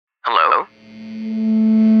Hello?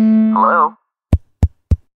 Hello?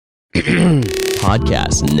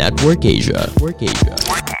 Podcast Network Asia.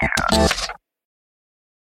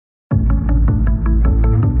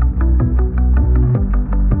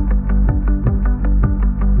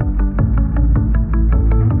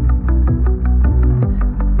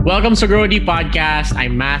 Welcome sa Grody Podcast.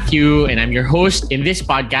 I'm Matthew and I'm your host in this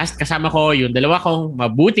podcast. Kasama ko yung dalawa kong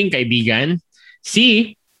mabuting kaibigan,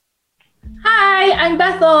 si... Hi, I'm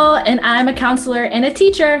Bethel and I'm a counselor and a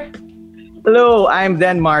teacher. Hello, I'm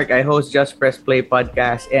Denmark. I host Just Press Play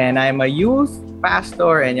podcast and I'm a youth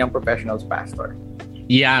pastor and young professionals pastor.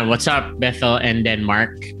 Yeah, what's up, Bethel and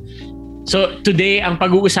Denmark? So today, ang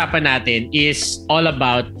pag-uusapan natin is all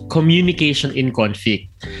about communication in conflict.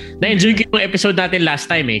 Na-enjoy ko yung episode natin last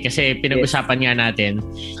time kasi pinag-usapan nga natin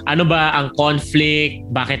ano ba ang conflict,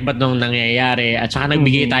 bakit ba nung nangyayari, at saka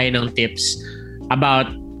nagbigay tayo ng tips about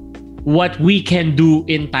what we can do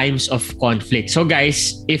in times of conflict. So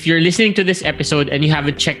guys, if you're listening to this episode and you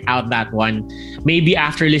haven't checked out that one, maybe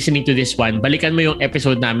after listening to this one, balikan mo yung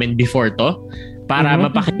episode namin before to para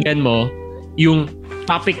mapakinggan mo yung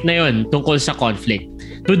topic na yun tungkol sa conflict.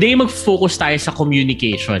 Today, mag-focus tayo sa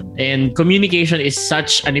communication. And communication is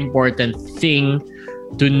such an important thing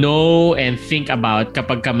to know and think about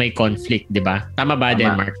kapag ka may conflict, di ba? Tama ba,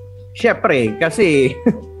 Denmark? Siyempre, kasi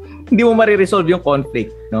hindi mo mariresolve yung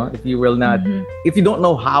conflict, no? If you will not, if you don't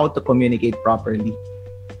know how to communicate properly.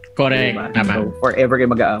 Correct. Diba? Tama. So, forever kayo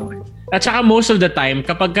mag-aaway. At saka most of the time,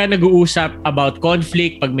 kapag ka nag-uusap about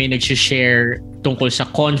conflict, pag may nag-share tungkol sa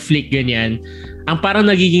conflict, ganyan, ang parang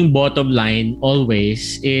nagiging bottom line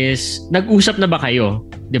always is, nag-usap na ba kayo?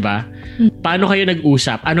 Diba? Paano kayo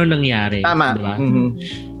nag-usap? Ano nangyari? Tama. Diba?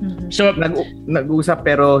 So, nag-usap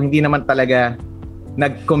pero hindi naman talaga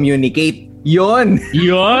nag-communicate. Yon.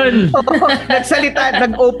 Nagsalita,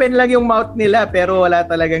 nag-open lang yung mouth nila pero wala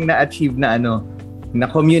talagang na-achieve na na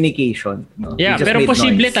communication. No? Yeah, pero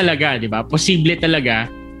posible talaga, di ba? Posible talaga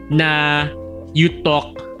na you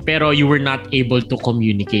talk pero you were not able to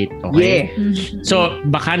communicate. Okay? Yeah. So,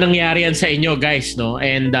 baka nangyari yan sa inyo, guys, no?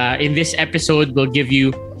 And in this episode, we'll give you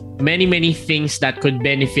many things that could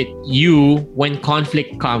benefit you when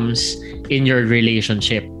conflict comes in your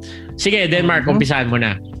relationship. Sige, Denmark, umpisahan mo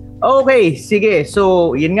na. Okay, sige.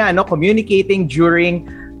 So, yun nga, communicating during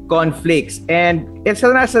conflicts. And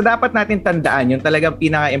isa na sa dapat natin tandaan, yung talagang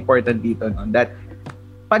pinaka-important dito, that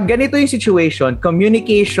pag ganito yung situation,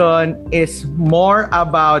 communication is more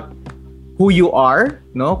about who you are,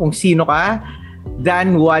 kung sino ka,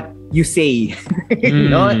 than what you say.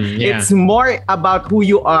 Yeah. It's more about who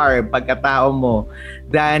you are, pagkatao mo,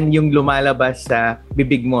 than yung lumalabas sa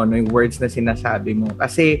bibig mo, yung words na sinasabi mo.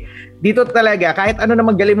 Kasi dito talaga, kahit ano na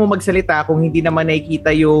magaling mo magsalita, kung hindi naman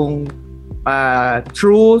nakikita yung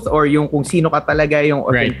truth or yung kung sino ka talaga, yung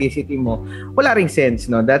authenticity mo, wala ring sense,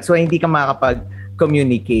 That's why hindi ka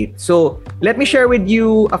makakapag-communicate. So, let me share with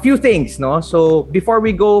you a few things, So, before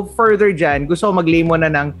we go further dyan, gusto ko mag-lay mo na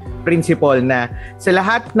ng principle na sa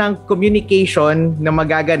lahat ng communication na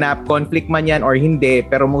magaganap, conflict man yan or hindi,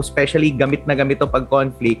 pero most especially gamit na gamit to pag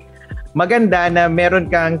conflict, maganda na meron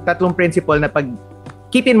kang tatlong principle na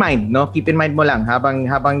keep in mind, Keep in mind mo lang habang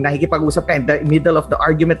nakikipag-usap ka in the middle of the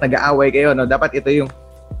argument, nag-aaway kayo, Dapat ito yung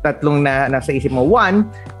tatlong na nasa isip mo. One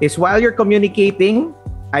is while you're communicating,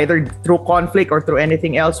 either through conflict or through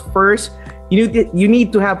anything else, first, you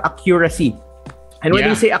need to have accuracy. And when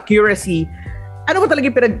you say accuracy, ano ba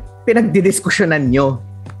talaga pinagdidiskusyonan nyo?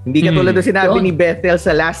 Hindi katulad na sinabi ni Bethel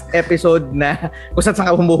sa last episode na kung saan ka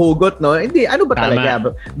humuhugot, Hindi, ano ba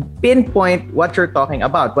talaga? Pinpoint what you're talking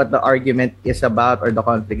about, what the argument is about or the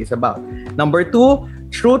conflict is about. Number 2,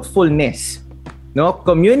 truthfulness.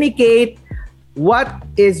 Communicate what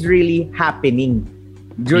is really happening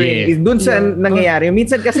dun sa nangyayari.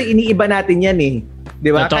 Minsan kasi iniiba natin yan Di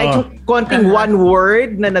ba? Totoo. Kahit yung konting one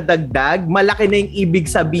word na nadagdag, malaki na yung ibig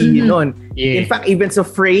sabihin nun. Yeah. In fact, even sa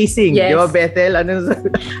phrasing, Yes. di ba, Bethel?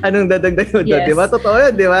 Anong dadagdag yun? Yes. Di ba? Totoo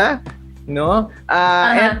yun, di ba?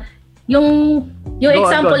 And, Yung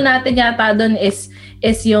example natin yata doon is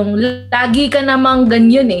yung lagi ka namang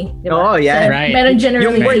ganyan di ba? Oo, yeah. Right. Meron generally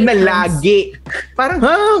yung word na terms. lagi. Parang,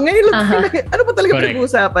 ngayon lang, ano ba talaga Correct.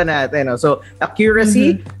 pinag-uusapan natin? So,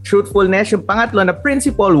 accuracy, truthfulness. Yung pangatlo na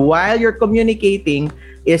principle while you're communicating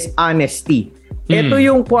is honesty. Ito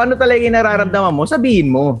yung kung ano talaga yung nararamdaman mo, sabihin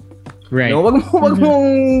mo. Right. Wag mong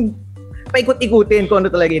paikot-ikutin kung ano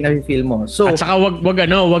talaga yung na-feel mo. So, at saka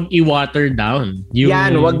wag i-water down.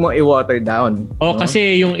 wag mo i-water down.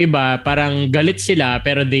 Kasi yung iba, parang galit sila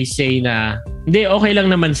pero they say na, hindi, okay lang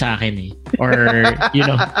naman sa akin eh. Or,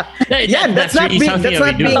 that's not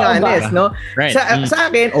being honest, no? Right. Sa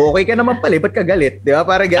akin, okay ka naman pala, ba't ka galit? Di ba?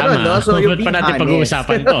 Para gano'n, no? So, you're being pa natin honest.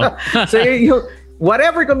 pag-uusapan to. So,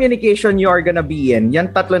 whatever communication you are gonna be in,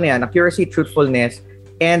 yan tatlo na yan, accuracy, truthfulness,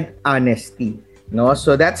 and honesty. No?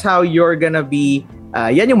 So, that's how you're gonna be,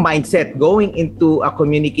 yan yung mindset going into a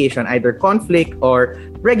communication, either conflict or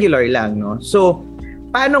regular lang, no? So,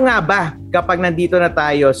 paano nga ba kapag nandito na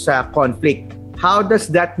tayo sa conflict? How does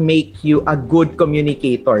that make you a good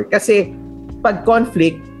communicator? Kasi pag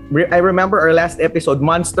conflict, I remember our last episode,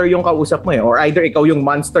 monster yung kausap mo or either ikaw yung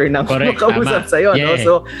monster ng kausap sa'yo. Yeah.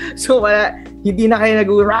 No? So hindi na kayo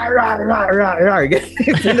nag-rar.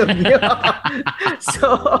 So,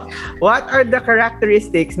 what are the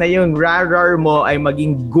characteristics na yung rar mo ay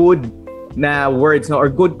maging good na words, no, or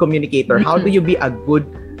good communicator? How do you be a good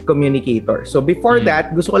communicator? So before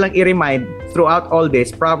that, gusto ko lang i-remind throughout all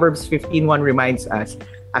this, Proverbs 15:1 reminds us,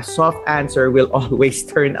 a soft answer will always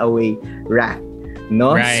turn away wrath.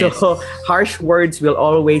 No? Right. So harsh words will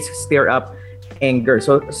always stir up anger.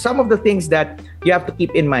 So some of the things that you have to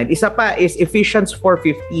keep in mind. Isa pa is Ephesians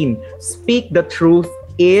 4:15. Speak the truth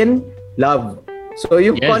in love. So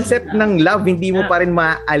yung concept ng love, hindi mo pa rin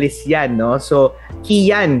maalis yan, no? So key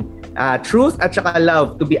yan, truth at saka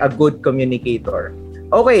love to be a good communicator.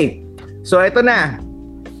 Okay, so ito na.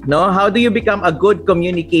 No, how do you become a good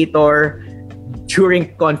communicator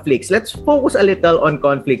during conflicts? Let's focus a little on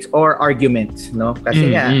conflicts or arguments, no?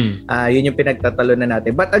 Kasi yun yung pinagtatalo na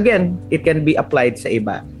natin. But again, it can be applied sa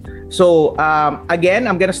iba. So,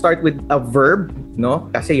 again, I'm gonna start with a verb,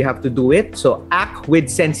 no? Kasi you have to do it. So, act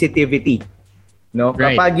with sensitivity. No?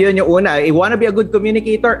 Right. Kapag yun yung una, you wanna be a good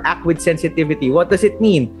communicator, act with sensitivity. What does it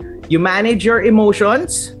mean? You manage your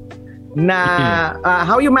emotions,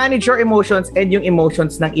 how you manage your emotions and yung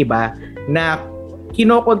emotions ng iba, na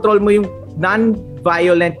kinokontrol mo yung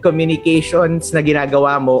non-violent communications na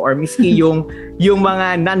ginagawa mo or miski yung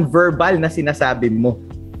mga non-verbal na sinasabi mo.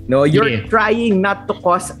 No, you're trying not to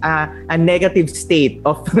cause a negative state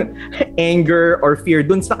of anger or fear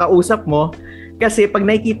dun sa kausap mo. Kasi pag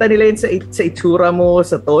nakikita nila yun sa itsura mo,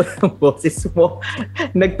 sa tone ng boses mo,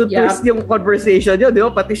 nagtutwist yung conversation nyo, di ba?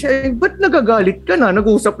 Pati siya, ba't nagagalit ka na?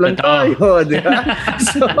 Nag-usap lang tayo, di ba?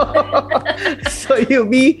 So you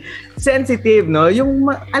be sensitive, no?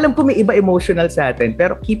 Alam ko may iba emotional sa atin,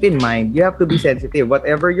 pero keep in mind, you have to be sensitive.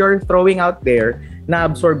 Whatever you're throwing out there,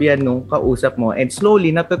 na-absorb yan nung kausap mo, and slowly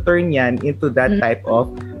na-turn yan into that type of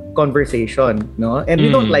conversation, no? And we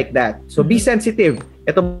don't like that. So be sensitive.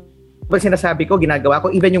 Ito ba sinasabi ko, ginagawa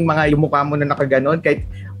ko, even yung mukha mo na nakaganon, kahit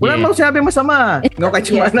wala namang sinabi masama, no?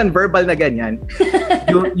 Kahit yung non-verbal na ganyan,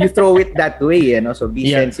 you throw it that way, no? So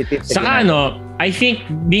be sensitive. Saka I think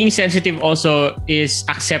being sensitive also is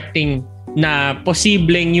accepting na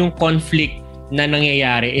posibleng yung conflict na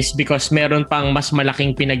nangyayari is because meron pang mas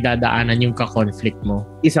malaking pinagdadaanan yung ka-conflict mo.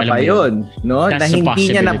 Isa pa yun, no? Na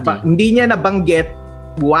hindi niya nabanggit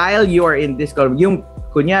while you are in this conflict. Yung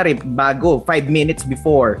kunyari, bago, 5 minutes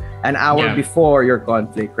before, an hour before your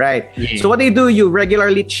conflict, right? Yeah. So what do? You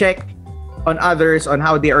regularly check on others on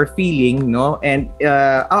how they are feeling, no? And,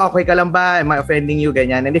 okay ka lang ba? Am I offending you?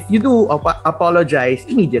 Ganyan. And if you do, apologize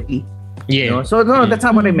immediately. Yeah. No? So, no, that's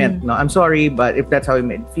not what I meant. No, I'm sorry, but if that's how you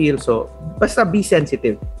made it feel, so, basta be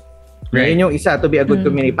sensitive. Right. Yun yung isa, to be a good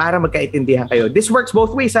community, para magkaintindihan kayo. This works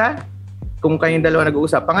both ways, ha? Kung kayong dalawa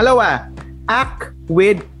nag-uusap. Pangalawa, act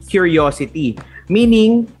with curiosity.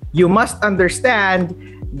 Meaning, you must understand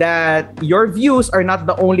that your views are not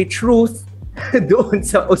the only truth doon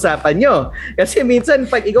sa usapan nyo. Kasi minsan,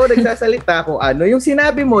 pag ikaw nagsasalita kung ano, yung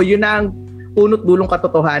sinabi mo, yun ang punot dulong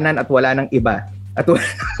katotohanan at wala nang iba. At wala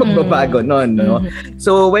nang babago nun, no?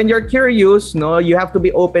 So, when you're curious, no, you have to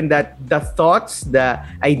be open that the thoughts, the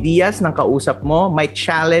ideas ng kausap mo might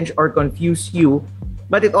challenge or confuse you,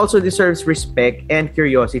 but it also deserves respect and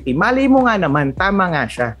curiosity. Malay mo nga naman, tama nga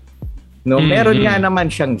siya. No, meron nga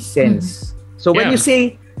naman siyang sense. So when you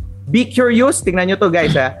say be curious, tingnan nyo to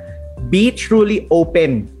guys, be truly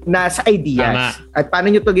open na sa ideas. Tama. At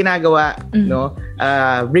paano nyo to ginagawa, no?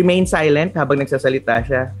 Remain silent habang nagsasalita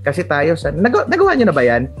siya. Kasi tayo nagawa nyo na ba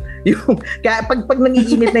yan? Yung kaya pag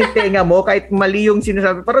nangiinit na yung tenga mo, kahit mali yung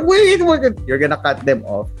sinasabi, parang wait, you're gonna cut them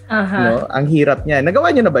off. No? Ang hirap niya.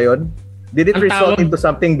 Nagawa nyo na ba yon? Did it result into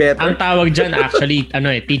something better? Ang tawag dyan actually,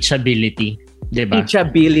 teachability. Diba?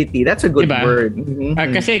 Teachability. That's a good diba? word.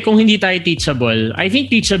 Kasi kung hindi tayo teachable, I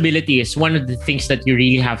think teachability is one of the things that you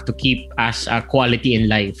really have to keep as a quality in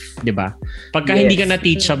life. Diba? Pagka hindi ka na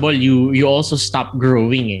teachable, you also stop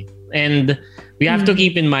growing eh. And we have to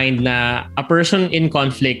keep in mind na a person in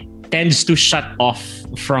conflict tends to shut off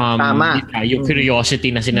from yung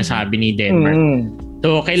curiosity na sinasabi ni Denmark.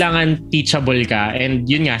 So, kailangan teachable ka. And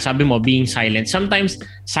yun nga, sabi mo, being silent. Sometimes,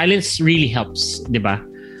 silence really helps, di ba?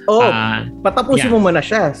 Patapusin mo muna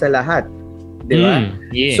siya sa lahat. Di ba?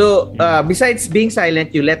 So, besides being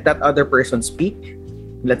silent, you let that other person speak.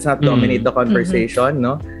 Let's not dominate the conversation,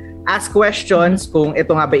 no? Ask questions kung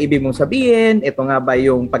ito nga ba ibig mong sabihin, ito nga ba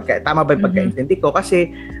yung tama ba yung pagkaintindi ko? Kasi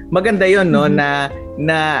maganda yun, no? Na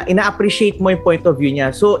ina-appreciate mo yung point of view niya.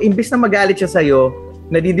 So, imbis na magalit siya sa'yo,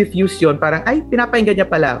 nadi-diffuse yun, parang, ay, pinapahinggan niya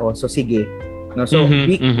pala ako. So, sige. No? So,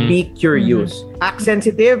 be curious. Act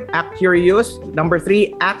sensitive, act curious. Number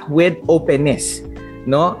 3, act with openness.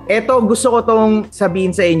 No? Ito, gusto ko tong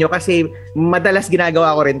sabihin sa inyo kasi madalas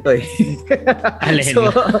ginagawa ko rin to eh.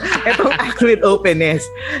 So, etong act with openness.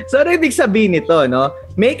 So, ano ibig sabihin nito, no?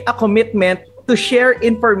 Make a commitment to share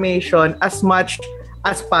information as much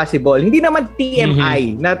as possible. Hindi naman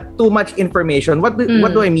TMI na too much information. What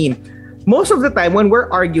do I mean? Most of the time when we're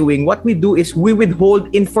arguing, what we do is we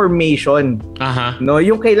withhold information. No,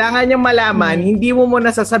 yung kailangan niyang malaman, hindi mo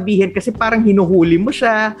muna sasabihin kasi parang hinuhuli mo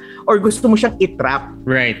siya or gusto mo siyang i-trap.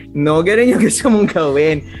 Right. No, ganun yung gusto mong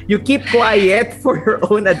gawin. You keep quiet for your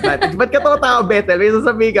own advantage. Ba't ka tao, Bethel? May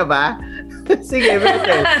sasabihin ka ba? Sige,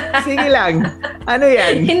 Bethel. Sige lang. Ano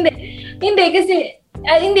yan?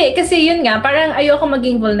 Hindi kasi yun nga, parang ayoko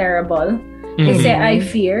maging vulnerable. Kasi I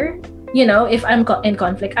fear, you know, if I'm in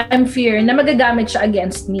conflict, I'm fear na magagamit siya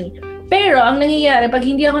against me. Pero ang nangyayari pag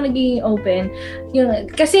hindi ako naging open,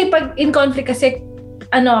 kasi pag in conflict kasi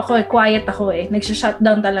quiet ako eh.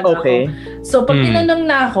 Nagsha-shutdown talaga ako. So pag tinanong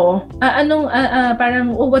na ako,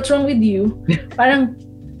 parang what's wrong with you? Parang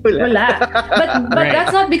wala. But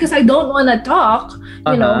that's not because I don't wanna talk,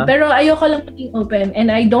 you know, pero ayoko lang maging open and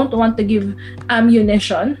I don't want to give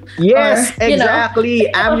ammunition. Yes, or, exactly.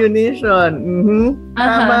 Ammunition.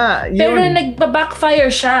 Tama. Pero nagba-backfire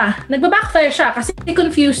siya kasi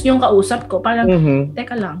confused yung kausap ko. Parang,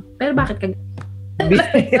 teka lang, pero bakit ka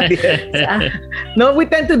No, we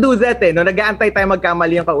tend to do that eh. No, nag-aantay tayo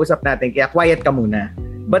magkamali yung kausap natin, kaya quiet ka muna.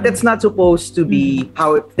 But it's not supposed to be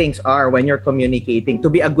how things are when you're communicating, to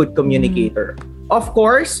be a good communicator. Of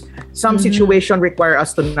course, some situation require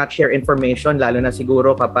us to not share information, lalo na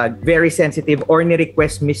siguro kapag very sensitive or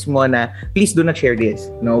ni-request mismo na, please do not share this.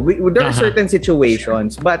 No, there are certain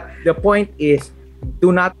situations, but the point is,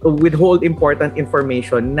 do not withhold important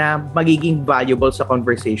information na magiging valuable sa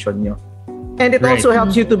conversation nyo. And it also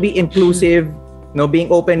helps you to be inclusive. No, being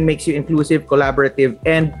open makes you inclusive, collaborative,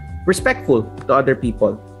 and respectful to other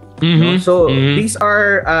people. No? So these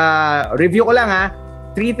are review ko lang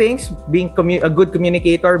 3 things: being a good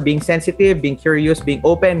communicator, being sensitive, being curious, being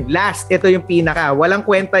open. Last, ito yung pinaka, walang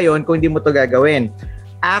kwenta yon kung hindi mo to gagawin.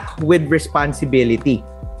 Act with responsibility.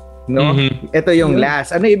 No? Ito yung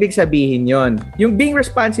last. Ano ibig sabihin yon? Yung being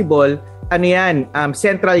responsible, ano yan,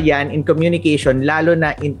 central yan in communication, lalo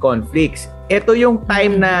na in conflicts. Ito yung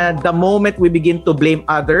time na the moment we begin to blame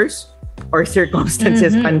others or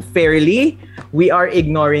circumstances unfairly, we are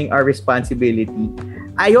ignoring our responsibility.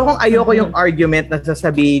 Ayoko yung argument na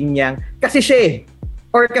sasabihin niyang, kasi siya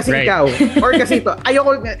or kasi ikaw, or kasi ito.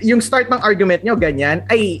 Ayoko yung start ng argument niyo ganyan,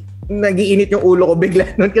 ay nagiinit yung ulo ko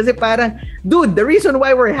bigla nun. Kasi parang, dude, the reason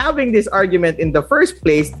why we're having this argument in the first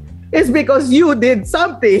place is because you did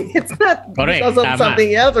something. It's not because of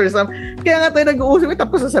something else or something. Kaya nga tayo nag-uusap,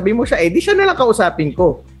 tapos sasabihin mo siya, di siya nalang kausapin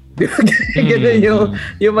ko. Ganun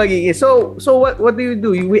yung magiging. So what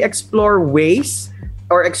do? We explore ways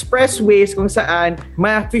or express ways kung saan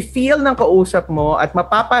ma-feel ng kausap mo at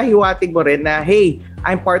mapapahiwatig mo rin na, hey,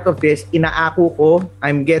 I'm part of this, inaako ko,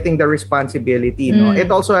 I'm getting the responsibility. No? It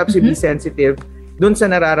also helps you be sensitive dun sa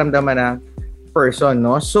nararamdaman na person.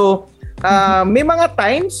 No? So, may mga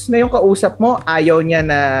times na yung kausap mo, ayaw niya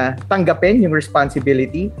na tanggapin yung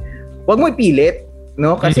responsibility. Huwag mo ipilit.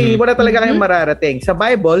 No? Kasi wala talaga kayong mararating. Sa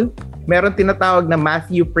Bible, meron tinatawag na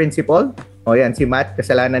Matthew Principle. O yan, si Matt,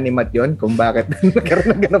 kasalanan ni Matt yun kung bakit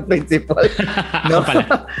nagkaroon ng ganong principle. No?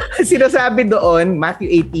 Sinasabi doon, Matthew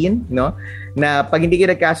 18, no? Na pag hindi kayo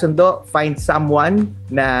nagkasundo, find someone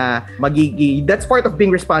na that's part of being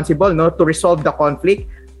responsible, no? To resolve the conflict.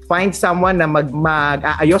 Find someone na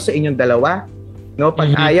mag-aayos sa inyong dalawa. No?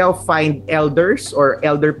 Pag ayaw, find elders or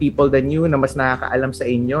elder people than you na mas nakakaalam sa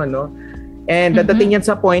inyo, no? And dadating yan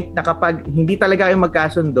sa point na kapag hindi talaga kayo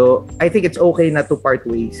magkasundo, I think it's okay na to part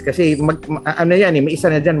ways. Kasi may isa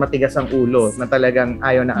na dyan, matigas ang ulo na talagang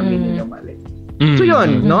ayaw na aminin yung mali. So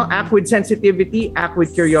yun, no? Act with sensitivity, act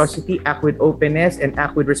with curiosity, act with openness, and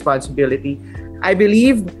act with responsibility. I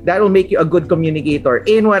believe that will make you a good communicator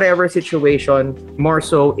in whatever situation, more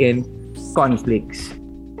so in conflicts.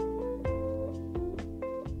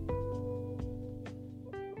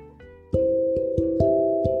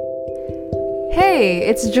 Hey,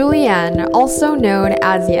 it's Julianne, also known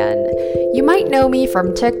as Yen. You might know me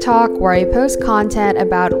from TikTok, where I post content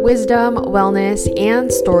about wisdom, wellness, and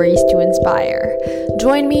stories to inspire.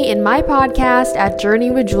 Join me in my podcast at Journey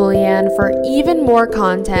with Julianne for even more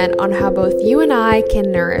content on how both you and I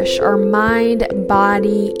can nourish our mind,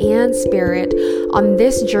 body, and spirit on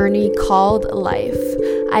this journey called life.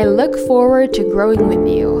 I look forward to growing with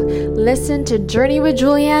you. Listen to Journey with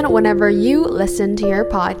Julianne whenever you listen to your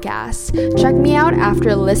podcast. Check me out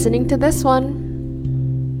after listening to this one.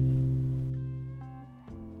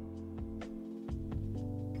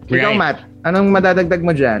 Ikaw, Matt, anong madadagdag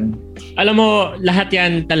mo dyan? Alam mo, lahat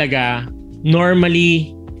yan talaga,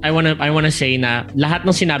 normally, I wanna say na lahat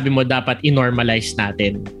ng sinabi mo dapat i-normalize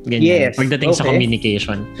natin. Ganyan, yes. Pagdating sa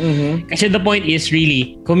communication. Kasi the point is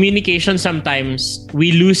really, communication sometimes,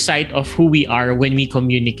 we lose sight of who we are when we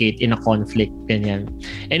communicate in a conflict. Ganyan.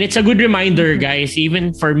 And it's a good reminder, guys,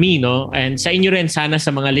 even for me, no? And sa inyo rin, sana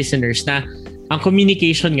sa mga listeners, na ang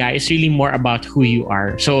communication nga is really more about who you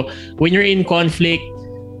are. So, when you're in conflict,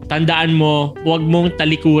 tandaan mo, huwag mong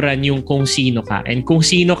talikuran yung kung sino ka. And kung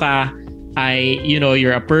sino ka,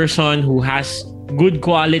 you're a person who has good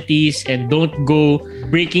qualities, and don't go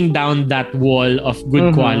breaking down that wall of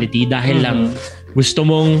good quality dahil lang gusto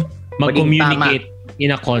mong mag-communicate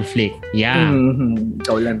in a conflict. Yeah. And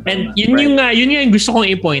yun yung gusto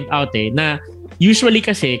kong i-point out na usually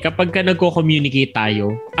kasi kapag ka nagko-communicate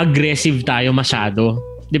tayo, aggressive tayo masyado.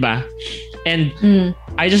 'Di ba? And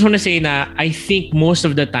I just want to say na I think most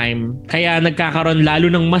of the time kaya nagkakaroon lalo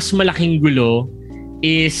ng mas malaking gulo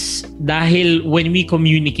is dahil when we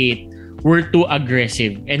communicate, we're too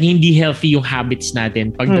aggressive and hindi healthy yung habits natin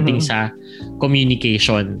pagdating sa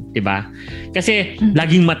communication, 'di ba? Kasi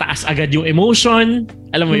laging mataas agad yung emotion,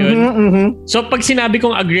 alam mo 'yun? So pag sinabi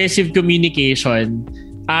kong aggressive communication,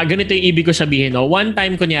 ganito yung ibig ko sabihin, no? One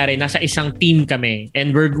time kunyari nasa isang team kami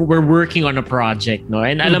and we're working on a project, no?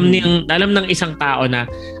 And alam ng isang tao na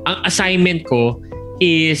ang assignment ko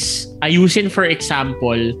is ayusin, for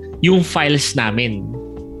example, yung files namin.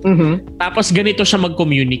 Tapos ganito siya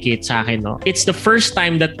mag-communicate sa akin, no? It's the first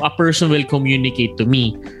time that a person will communicate to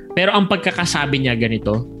me. Pero ang pagkakasabi niya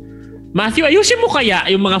ganito, Matthew, ayusin mo kaya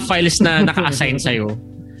yung mga files na naka-assign sa'yo?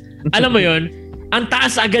 Alam mo yun? Ang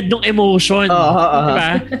taas agad ng emotion.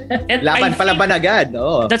 Diba? Laban palaban agad.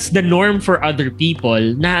 That's the norm for other people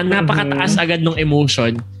na napakataas agad ng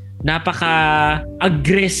emotion,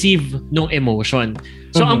 napaka-aggressive ng emotion.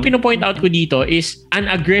 So ang pinopoint out ko dito is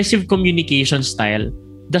an aggressive communication style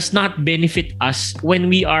does not benefit us when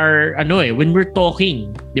we are when we're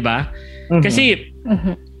talking, 'di ba? Kasi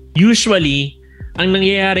usually ang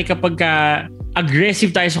nangyayari kapag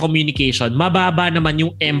aggressive tayo sa communication, mababa naman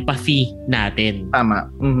yung empathy natin. Tama.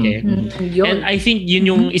 Okay? And I think yun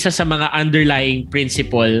yung isa sa mga underlying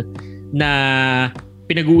principle na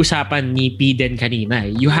pinag-uusapan ni Piden kanina.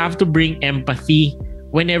 You have to bring empathy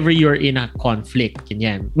whenever you're in a conflict.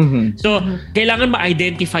 Ganyan. So, kailangan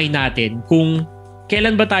ma-identify natin kung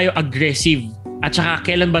kailan ba tayo aggressive at saka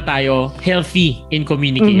kailan ba tayo healthy in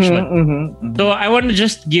communication. So, I want to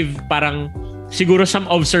just give parang siguro some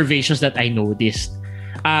observations that I noticed.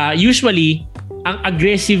 Usually, ang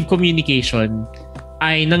aggressive communication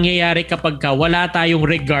ay nangyayari kapag wala tayong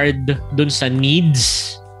regard dun sa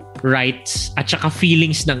needs, rights, at saka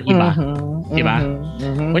feelings ng iba. Diba?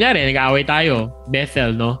 Kunyari, nag-aaway tayo,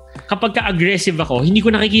 Bethel, no? Kapag ka-aggressive ako, hindi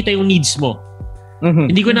ko nakikita yung needs mo.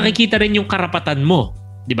 Hindi ko nakikita rin yung karapatan mo.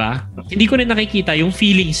 Diba? Hindi ko rin nakikita yung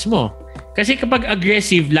feelings mo. Kasi kapag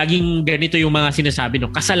aggressive, laging ganito yung mga sinasabi, no?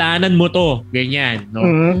 Kasalanan mo to. Ganyan, no?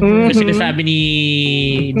 Yung sinasabi ni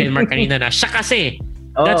Denmark kanina na, siya kasi.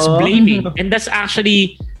 That's blaming. And that's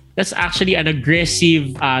actually an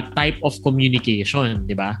aggressive type of communication,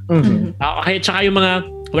 di ba? Okay, tsaka yung mga,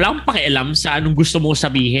 wala akong pakialam sa anong gusto mo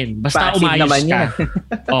sabihin. Basta passive umayos ka.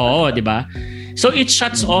 Oo, di ba? So it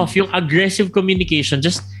shuts off yung aggressive communication.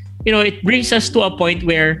 Just, it brings us to a point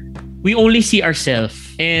where we only see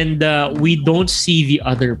ourselves and we don't see the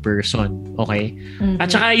other person. Okay?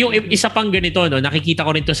 At saka yung isa pang ganito, no, nakikita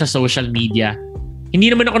ko rin to sa social media. Hindi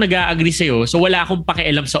naman ako nag-a-agree sa'yo, so wala akong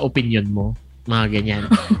pakialam sa opinion mo. Mga ganyan.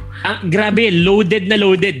 Grabe, loaded na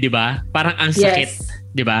loaded, di ba? Parang ang sakit,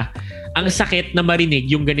 di ba? ang sakit na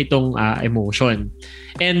marinig yung ganitong emotion.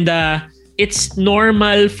 And it's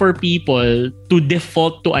normal for people to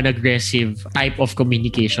default to an aggressive type of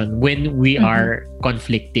communication when we are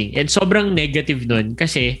conflicting. And sobrang negative nun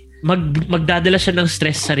kasi magdadala siya ng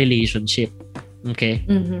stress sa relationship. Okay?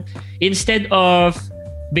 Instead of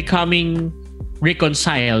becoming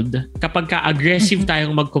reconciled, kapag ka-aggressive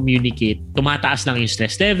tayong mag-communicate, tumataas lang yung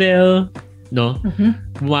stress level, no?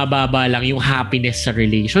 Bumababa lang yung happiness sa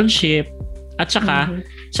relationship. At saka,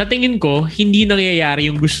 sa tingin ko, hindi nangyayari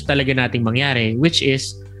yung gusto talaga nating mangyari, which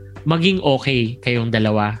is maging okay kayong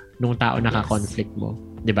dalawa nung tao na ka-conflict mo.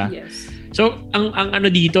 Diba? Yes. So, ang ano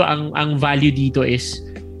dito, ang value dito is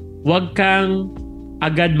wag kang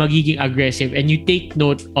agad magiging aggressive and you take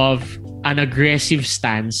note of an aggressive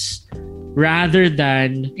stance rather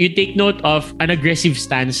than you take note of an aggressive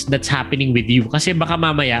stance that's happening with you. Kasi baka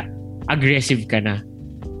mamaya, aggressive ka na.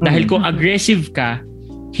 Dahil kung aggressive ka,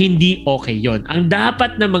 hindi okay yon. Ang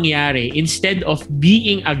dapat na mangyari, instead of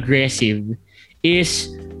being aggressive,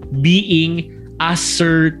 is being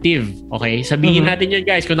assertive. Okay? Sabihin natin yun,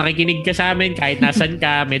 guys. Kung nakikinig ka sa amin, kahit nasan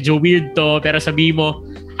ka, medyo weird to, pero sabihin mo,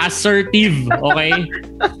 assertive. Okay?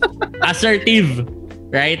 Assertive.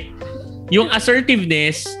 Right? Yung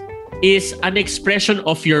assertiveness is an expression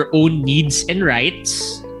of your own needs and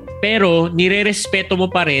rights, pero nire-respeto mo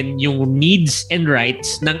pa rin yung needs and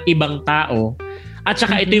rights ng ibang tao. At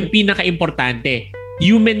saka ito yung pinaka-importante,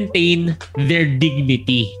 you maintain their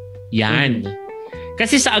dignity. Yan.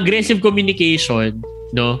 Kasi sa aggressive communication,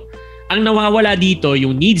 no, ang nawawala dito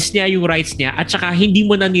yung needs niya, yung rights niya, at saka hindi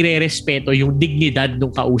mo na nire-respeto yung dignidad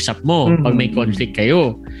ng kausap mo pag may conflict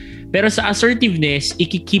kayo. Pero sa assertiveness,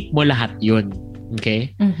 ikikeep mo lahat yun.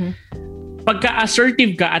 Okay?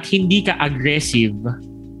 Pagka-assertive ka at hindi ka aggressive,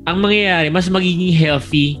 ang mangyayari, mas magiging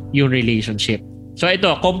healthy yung relationship. So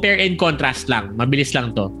ito, compare and contrast lang. Mabilis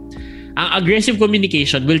lang to. Ang aggressive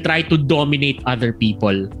communication will try to dominate other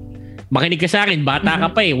people. Makinig ka sa akin, bata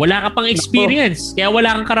ka pa eh. Wala ka pang experience. Kaya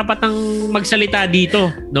wala kang karapatang magsalita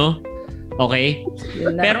dito. No? Okay?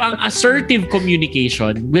 Pero ang assertive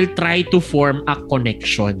communication will try to form a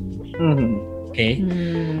connection. Okay?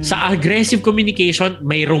 Sa aggressive communication,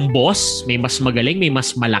 mayroong boss, may mas magaling, may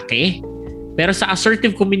mas malaki. Pero sa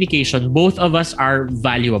assertive communication, both of us are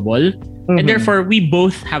valuable and therefore we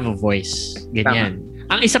both have a voice. Ganyan.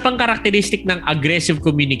 Ang isa pang karakteristik ng aggressive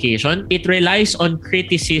communication, it relies on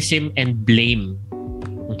criticism and blame.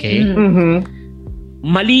 Okay?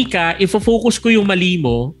 Mali ka, ifo-focus ko yung mali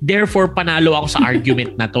mo, therefore panalo ako sa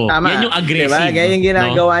argument na to. Tama. Yan yung aggressive. Diba? Ganyan yung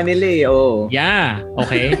ginagawa nila eh. Oh. Yeah.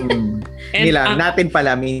 Okay? Nila, natin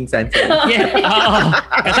pala minsan. Yeah. Oo.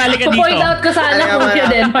 Kasali ka dito. Point out ko sana kuya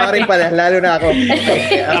din. Sorry pala, lalo na ako.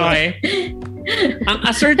 Okay. Ang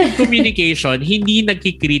assertive communication, hindi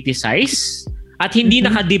nagki-criticize at hindi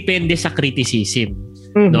nakadepende sa criticism.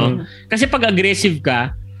 No? Kasi pag aggressive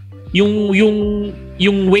ka, yung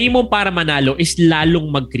way mo para manalo is lalong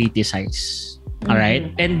mag-criticize.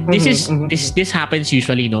 Alright? And this happens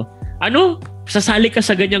usually, no? Ano? Sasali ka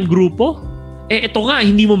sa ganyang grupo? Ito nga,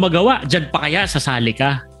 hindi mo magawa. Diyan pa kaya sasali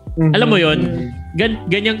ka. Alam mo yon,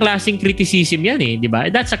 ganyang klaseng criticism yan eh, di ba?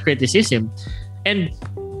 That's a criticism. And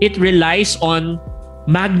it relies on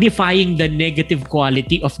magnifying the negative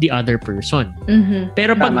quality of the other person.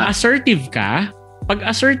 Pero pag assertive ka,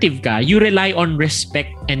 you rely on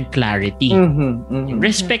respect and clarity.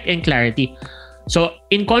 Respect and clarity. So,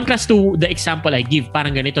 in contrast to the example I give,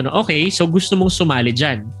 parang ganito na, okay, so gusto mong sumali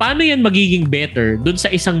dyan. Paano yan magiging better dun sa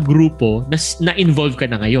isang grupo na involve ka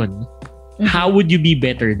na ngayon? How would you be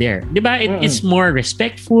better there? Diba? It's more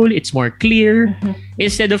respectful, it's more clear.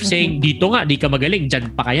 Instead of saying, dito nga, di ka magaling, dyan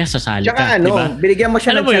pa kaya sasali ka. Tsaka diba? Binigyan mo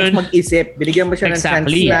siya ng chance mag-isip. Binigyan mo siya ng chance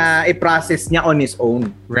na i-process niya on his own.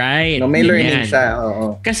 Right. No, may learning siya.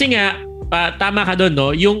 Oo. Kasi nga, tama ka doon,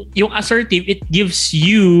 no? Yung assertive, it gives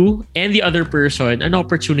you and the other person an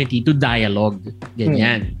opportunity to dialogue.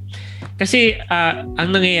 Ganyan. Kasi ang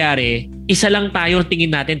nangyayari, isa lang tayo, tingin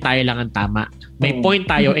natin tayo lang ang tama. May point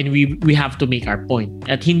tayo and we have to make our point.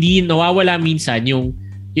 At hindi nawawala minsan yun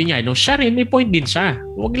nga, no? Siya rin, may point din siya.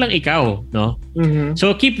 Huwag lang ikaw, no?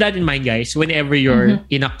 So keep that in mind, guys, whenever you're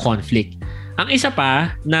in a conflict. Ang isa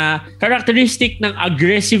pa na characteristic ng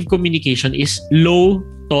aggressive communication is low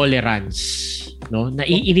tolerance, no?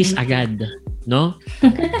 Naiinis agad, no?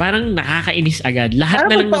 Parang nakakainis agad. Lahat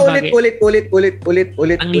na lang ng bagay. Ulit.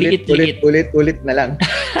 Ang liit na lang.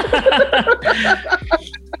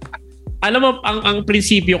 Alam mo, ang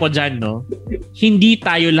prinsipyo ko dyan, no? Hindi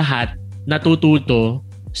tayo lahat natututo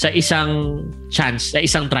sa isang chance, sa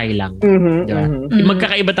isang try lang. Diba?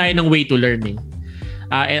 Magkakaiba tayo ng way to learn, eh.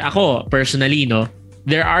 And ako, personally, no?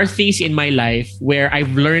 There are things in my life where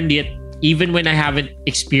I've learned it even when I haven't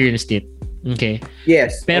experienced it. Okay?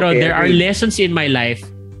 Yes. Pero okay, there are lessons in my life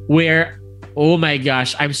where, oh my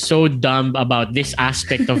gosh, I'm so dumb about this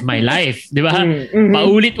aspect of my life. Di ba?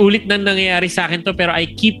 Paulit-ulit na nangyayari sa akin to, pero I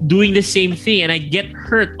keep doing the same thing and I get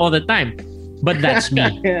hurt all the time. But that's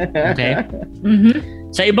me. Okay?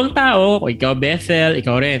 Sa ibang tao, ikaw Bethel,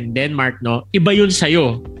 ikaw rin, Denmark, no? Iba yun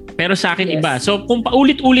sa'yo. Pero sa akin, iba. So, kung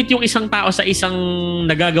paulit-ulit yung isang tao sa isang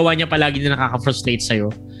nagagawa niya palagi na nakaka-frustrate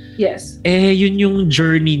sa'yo, yun yung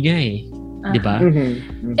journey niya eh. Di ba?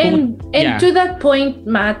 And to that point,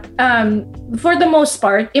 Matt, for the most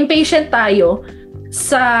part, impatient tayo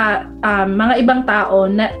sa mga ibang tao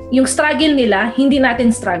na yung struggle nila, hindi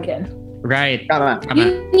natin struggle. Right. Tama.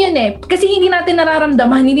 Yun eh. Kasi hindi natin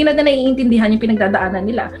nararamdaman, hindi natin naiintindihan yung pinagdadaanan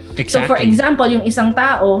nila. Exactly. So for example, yung isang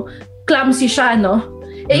tao, clumsy siya, no?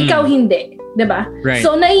 Ikaw hindi. Diba? Right.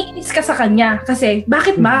 So naiinis ka sa kanya kasi,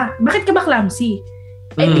 bakit ba? Bakit ka ba clumsy?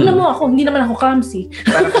 Tingnan mo ako, hindi naman ako clumsy.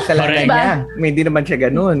 Parang kasalanan niya. Hindi naman siya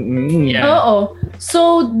ganun. Yeah. Oo.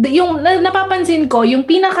 So, yung napapansin ko, yung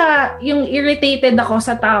irritated ako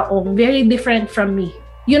sa taong very different from me.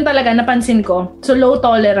 Yun talaga napansin ko. So low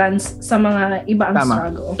tolerance sa mga iba ang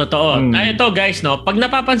struggle. Totoo. Ito guys, no, pag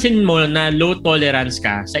napapansin mo na low tolerance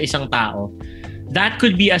ka sa isang tao, that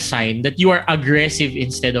could be a sign that you are aggressive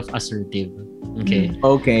instead of assertive. Okay?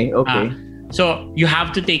 Okay. So you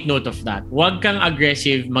have to take note of that. Huwag kang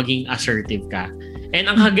aggressive, maging assertive ka. And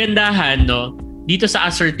ang kagandahan, no, dito sa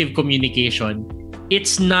assertive communication,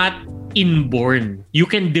 it's not inborn. You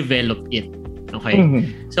can develop it. Okay?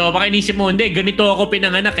 So, baka inisip mo, hindi, ganito ako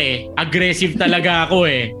pinanganak eh. Aggressive talaga ako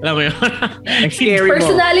eh. Alam mo yun? Scary mo.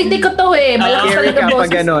 Personality ko to eh. Malakas Scary talaga ka boses.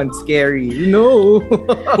 pa ganon. Scary. No.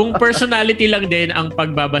 Kung personality lang din ang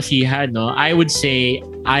pagbabasihan, no, I would say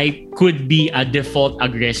I could be a default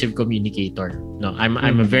aggressive communicator. No, I'm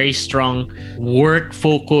a very strong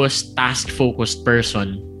work-focused, task-focused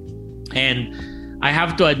person. And I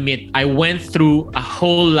have to admit, I went through a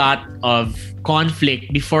whole lot of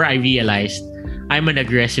conflict before I realized I'm an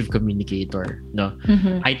aggressive communicator. No,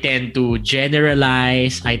 I tend to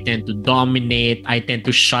generalize, I tend to dominate, I tend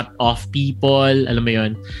to shut off people. Alam mo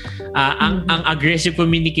yun? Ang aggressive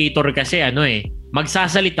communicator kasi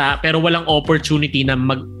magsasalita pero walang opportunity na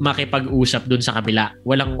makipag-usap dun sa kabila.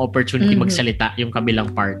 Walang opportunity magsalita yung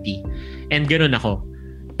kabilang party. And ganun ako.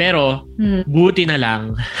 Pero, buti na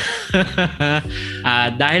lang.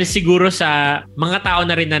 Dahil siguro sa mga tao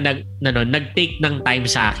na rin na nag-take ng time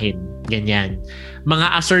sa akin. Ganyan.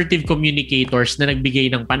 Mga assertive communicators na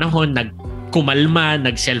nagbigay ng panahon, nagkumalma,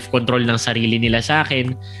 nag-self-control ng sarili nila sa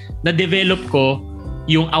akin. Na-develop ko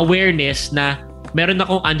yung awareness na meron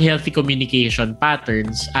akong unhealthy communication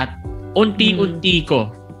patterns at unti-unti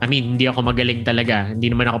ko, hindi ako magaling talaga,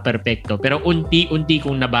 hindi naman ako perfecto, pero unti-unti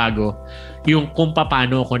kong nabago yung kung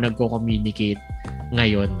paano ako nagko-communicate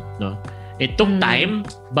ngayon, no? It took time,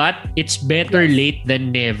 but it's better late than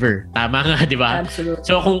never. Tama nga, di ba? Absolutely.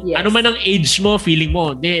 So kung ano man ang age mo, feeling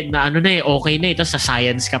mo, okay na ito, sa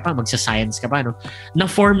science ka pa, magsa-science ka pa, no?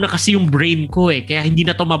 Na-form na kasi yung brain ko kaya hindi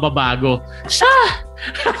na to mababago.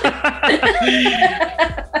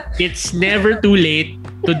 It's never too late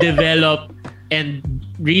to develop and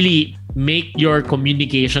really make your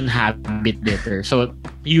communication habit better. So,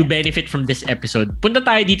 you benefit from this episode. Punta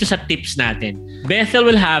tayo dito sa tips natin. Bethel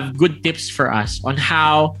will have good tips for us on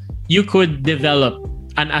how you could develop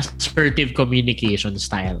an assertive communication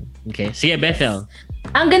style. Okay? Sige, Bethel.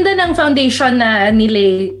 Ang ganda ng foundation na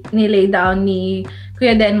nilay down ni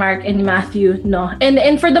Kuya Denmark and Matthew, no?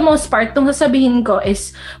 And for the most part, itong sasabihin ko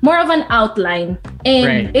is more of an outline.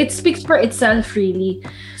 And it speaks for itself, really.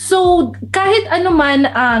 So, kahit ano man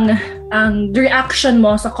ang reaction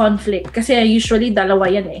mo sa conflict, kasi usually dalawa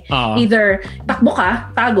yan Either takbo ka,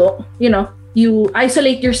 tago, you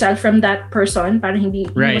isolate yourself from that person para hindi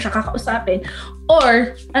mo siya kakausapin,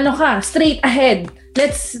 or straight ahead.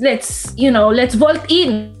 Let's vault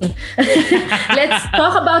in. Let's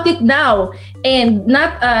talk about it now and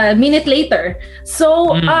not a minute later.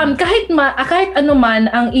 So kahit ano man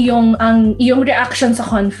ang iyong reaction sa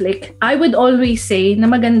conflict, I would always say na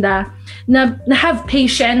maganda na have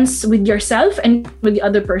patience with yourself and with the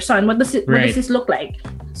other person. What does this look like?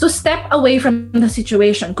 So step away from the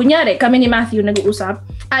situation. Kunyari, kami ni Matthew nag-uusap.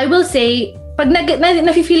 I will say, pag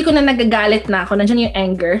nafe-feel ko na nagagalit na ako, nandiyan yung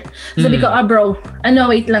anger. Sabi ko, bro,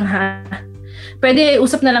 wait lang ha. Pwede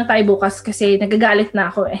usap na lang tayo bukas kasi nagagalit na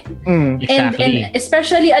ako Exactly. And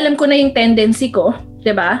especially alam ko na yung tendency ko,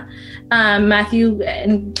 'di ba? Matthew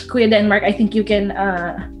and Kuya Denmark, I think you can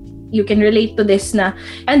relate to this na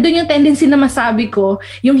andun yung tendency na masabi ko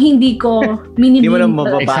yung hindi ko Hindi mo na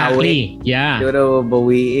mababawi. Exactly. Yeah. Hindi mo na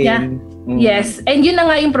mabawiin. Yeah. Yes, and yun na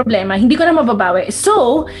nga yung problema. Hindi ko na mababawi.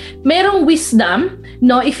 So, merong wisdom,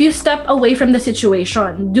 no, if you step away from the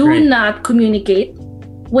situation, do not communicate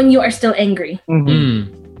when you are still angry.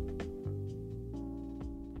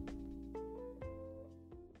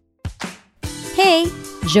 Hey,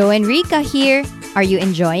 Joe and Rika here. Are you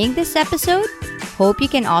enjoying this episode? Hope you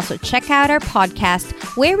can also check out our podcast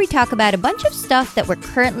where we talk about a bunch of stuff that we're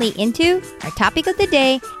currently into, our topic of the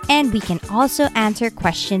day, and we can also answer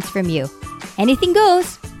questions from you. Anything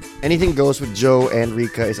goes. Anything Goes with Joe and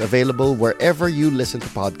Rika is available wherever you listen to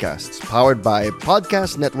podcasts, powered by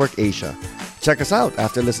Podcast Network Asia. Check us out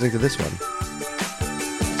after listening to this one.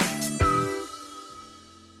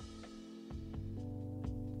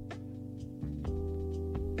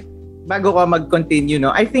 Bago ko mag-continue,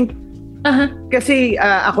 no, I think kasi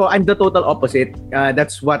ako, I'm the total opposite.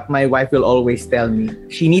 That's what my wife will always tell me.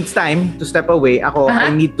 She needs time to step away. Ako,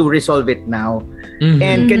 I need to resolve it now.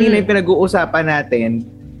 And kanina yung pinag-uusapan natin,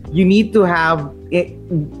 you need to have,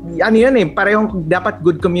 parehong dapat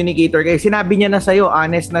good communicator. Kaya sinabi niya na sa'yo,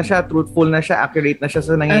 honest na siya, truthful na siya, accurate na siya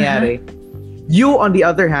sa nangyayari. You, on the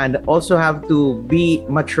other hand, also have to be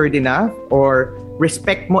matured enough or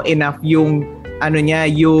respect mo enough yung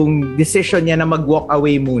yung decision niya na mag-walk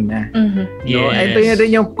away muna. No? Ito yun rin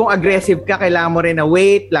yung kung aggressive ka, kailangan mo rin na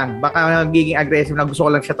wait lang. Baka magiging aggressive na gusto ko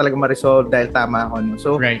lang siya talaga ma-resolve dahil tama ako. No?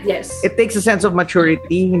 So, it takes a sense of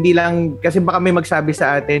maturity. Hindi lang, kasi baka may magsabi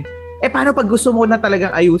sa atin, paano pag gusto mo na talagang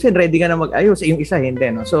ayusin? Ready ka na mag-ayos? Yung isa, hindi.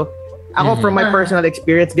 No? So, ako from my personal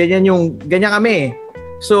experience, ganyan kami.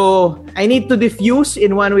 So, I need to diffuse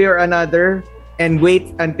in one way or another and wait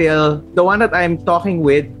until the one that I'm talking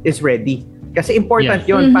with is ready. Kasi important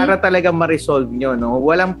yun para talaga ma-resolve nyo, no?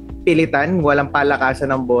 Walang pilitan, walang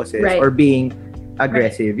palakasan ng boses or being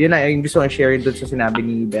aggressive. Yun na yung gusto kong share doon sa sinabi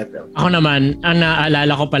ni Bethel. Ako naman, ang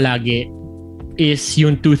naaalala ko palagi is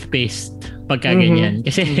yung toothpaste pagka ganyan.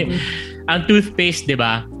 Kasi ang toothpaste, di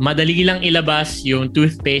ba, madali lang ilabas yung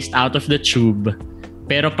toothpaste out of the tube.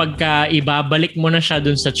 Pero pagka ibabalik mo na siya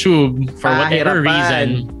dun sa tube, for whatever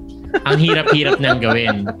reason, ang hirap-hirap nang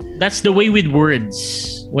gawin. That's the way with words.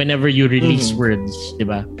 Whenever you release words, di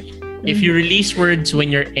ba? If you release words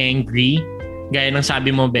when you're angry, gaya ng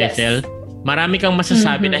sabi mo, Bethel, marami kang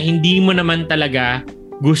masasabi na hindi mo naman talaga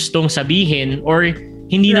gustong sabihin or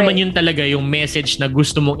hindi naman yun talaga yung message na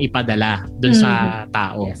gusto mong ipadala dun sa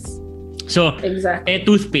tao. So,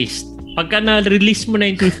 toothpaste. Pagka na-release mo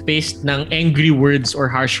na yung toothpaste ng angry words or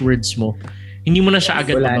harsh words mo, hindi mo na siya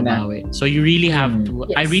agad mababawi. So, you really have to,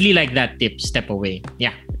 I really like that tip, step away.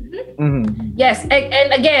 Yeah. Yes,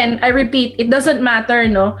 and again, I repeat, it doesn't matter,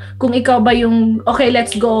 no, kung ikaw ba yung okay,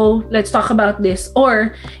 let's go, let's talk about this,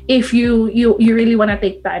 or if you really wanna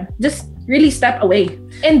take time, just really step away.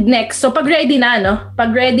 And next, so pag ready na,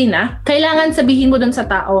 kailangan sabihin mo dun sa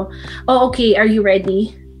tao, okay, are you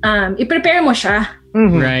ready? I-prepare mo siya.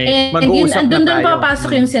 Right. And yun, dun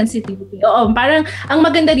papasok yung sensitivity. Oo, parang ang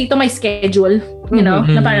maganda dito may schedule, you know,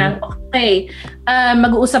 na parang okay,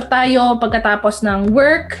 mag-uusap tayo pagkatapos ng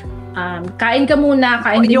work. Kain ka muna,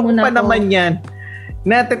 kain din muna. Yung pa naman yan.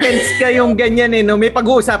 Natatense ka yung ganyan no? May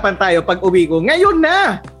pag-uusapan tayo pag uwi ko. Ngayon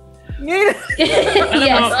na! Yes.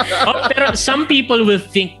 Pero some people will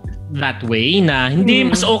think that way na hindi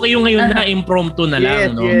mas okay yung ngayon na impromptu na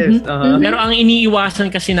lang. No? Pero ang iniiwasan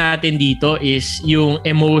kasi natin dito is yung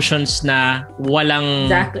emotions na walang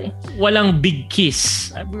big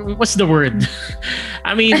kiss. What's the word?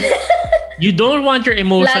 I mean, you don't want your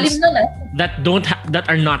emotions that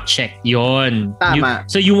are not checked. Yon. Tama.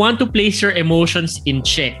 So you want to place your emotions in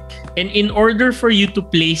check. And in order for you to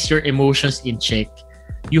place your emotions in check,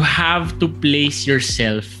 you have to place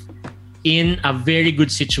yourself in a very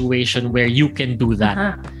good situation where you can do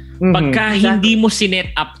that. Pagka hindi mo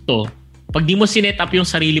sinet up to, pag di mo sinet up yung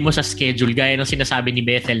sarili mo sa schedule, gaya ng sinasabi ni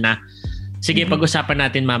Bethel na, sige, pag-usapan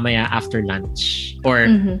natin mamaya after lunch. Or,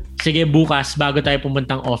 sige, bukas, bago tayo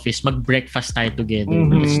pumuntang office, mag-breakfast tayo together.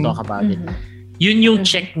 Let's talk about it. Yun yung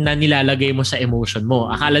check na nilalagay mo sa emotion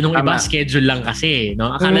mo. Akala nung iba schedule lang kasi.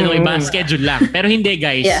 No? Akala nung iba schedule lang. Pero hindi,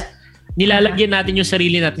 guys. Nilalagyan natin yung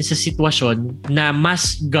sarili natin sa sitwasyon na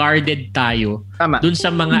mas guarded tayo dun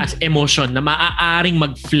sa mga emotion na maaaring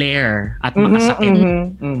mag-flare at makasakit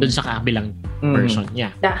dun sa kabilang person.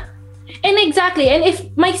 Yeah. And exactly. And if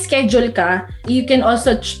may schedule ka, you can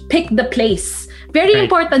also pick the place. Very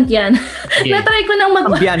important yan. Natry ko nang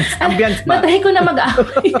ambience ba? Natry ko na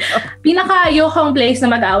mag-away. Pinaka-ayokong place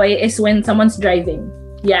na mag-away is when someone's driving.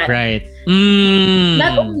 Yan. Right.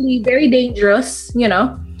 Not only very dangerous, you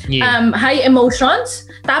know, high emotions,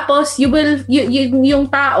 tapos yung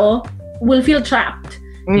tao will feel trapped.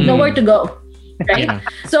 Nowhere to go. Right?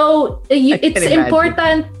 So, it's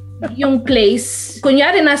important yung place,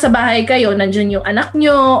 kunyari nasa bahay kayo, nandiyan yung anak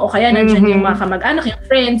nyo, o kaya nandiyan yung mga kamag-anak, yung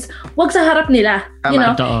friends, wag sa harap nila. Tama, you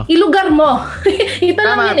know, ilugar mo. Ito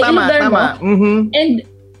lang yun, ilugar mo.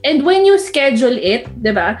 And when you schedule it,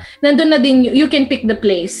 diba, nandun na din, you can pick the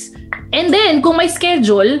place. And then, kung may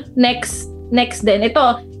schedule, next din, ito,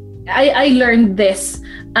 I learned this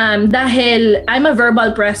dahil I'm a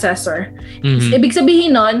verbal processor. Ibig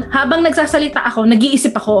sabihin nun, habang nagsasalita ako,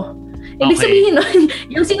 nag-iisip ako. Ibig sabihin nun,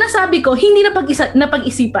 yung sinasabi ko, hindi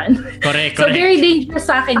napag-isipan. Correct. So, very dangerous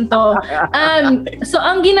sa akin to. So,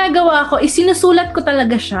 ang ginagawa ko is sinusulat ko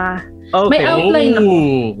talaga siya. May outline ako.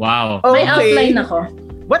 Wow. May outline ako.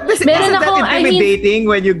 What does isn't that intimidating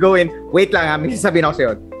when you go in? Wait lang, may sasabihin ako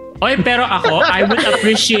sa'yo. Oy, pero ako, I would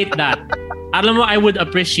appreciate that. Alam mo, I would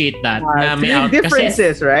appreciate that. Na may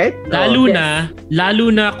differences, kasi, right? Lalo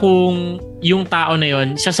na kung yung tao na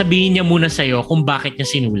yon, sasabihin niya muna sa'yo kung bakit niya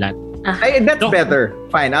sinulat. That's better.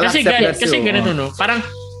 Fine, I'll accept that too. Kasi ganito, no? Parang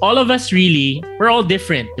all of us really, we're all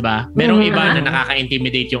different, di ba? Merong iba na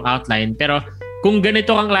nakaka-intimidate yung outline. Pero kung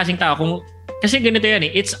ganito kang klaseng tao, kasi ganito yan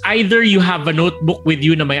eh, it's either you have a notebook with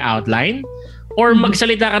you na may outline, or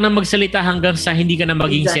magsalita ka na magsalita hanggang sa hindi ka na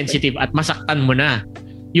maging sensitive at masaktan mo na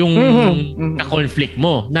yung ka-conflict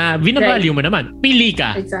mo na binavalue mo naman. Pili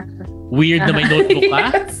ka. Exactly. Weird na may notebook ka?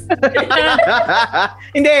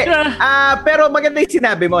 Hindi. Pero maganda yung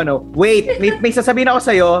sinabi mo, no? Wait, may sasabihin ako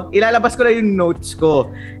sa'yo, ilalabas ko lang yung notes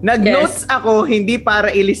ko. Nag-notes ako, hindi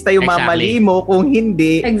para ilista yung mamali mo, kung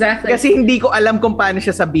hindi. Exactly. Kasi hindi ko alam kung paano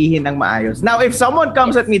siya sabihin ng maayos. Now, if someone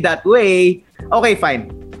comes at me that way, okay,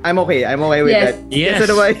 fine. I'm okay with that. Yes.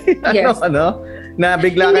 So, na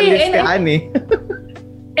bigla kang listahan eh.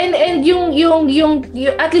 And yung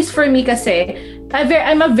at least for me kasi,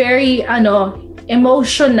 I'm a very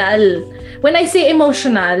emotional. When I say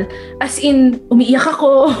emotional, as in umiiyak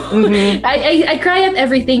ako. I cry at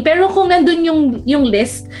everything. Pero kung nandun yung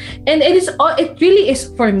list, and it really is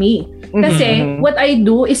for me. Kasi what I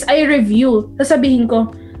do is I review. Sasabihin ko,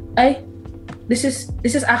 this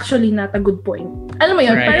is actually not a good point. Alam mo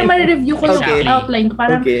yun, parang ma-review ko yung outline ko.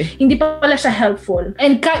 Parang hindi pa pala siya helpful.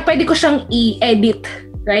 And pwede ko siyang i-edit.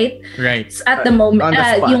 Right? At the moment. On the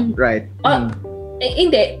spot, right.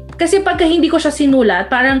 Hindi. Kasi pagka hindi ko siya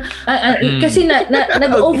sinulat, parang, kasi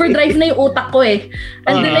nag-overdrive na yung utak ko eh.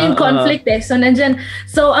 Andun na yung conflict eh. So, nandyan.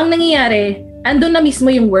 So, ang nangyayari, andun na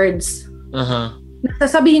mismo yung words.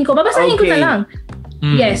 Sasabihin ko, babasahin ko na lang.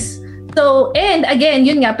 Yes. So, and again,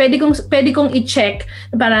 yun nga, pwede kong i-check,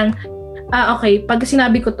 parang, okay, pag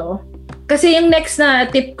sinabi ko to, kasi yung next na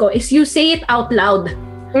tip ko is you say it out loud.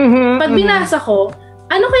 Pag binasa ko,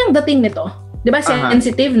 ano kayang dating nito? Diba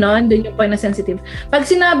sensitive, no? Doon yung point na sensitive. Pag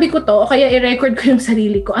sinabi ko to, o kaya i-record ko yung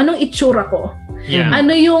sarili ko, anong itsura ko?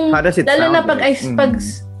 Ano yung, lalo na pag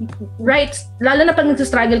lalo na pag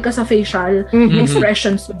nagsastruggle ka sa facial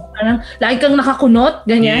expressions mo. Parang, lagi kang nakakunot,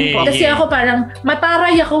 ganyan. Kasi ako parang,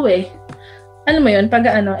 mataray ako eh. Alam mo yun, pag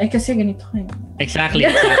kasi ganito ko yun. Exactly.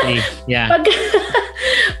 Yeah.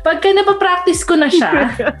 Pagka napapractice ko na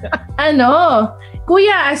siya,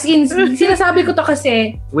 kuya, as in, sinasabi ko to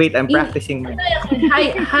kasi... Wait, I'm practicing.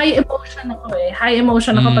 High emotion ako eh. High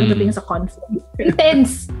emotion ako pagdating sa conflict.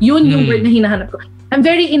 Intense. Yun yung word na hinahanap ko. I'm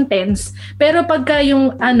very intense. Pero pagka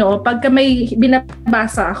may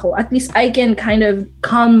binabasa ako, at least I can kind of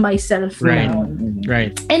calm myself down.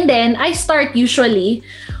 Right. And then, I start usually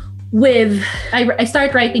with... I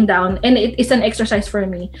start writing down, and it is an exercise for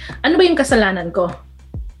me. Ano ba yung kasalanan ko?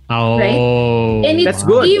 Right? And that's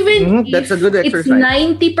good. Even that's a good exercise.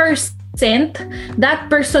 It's 90%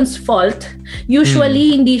 that person's fault.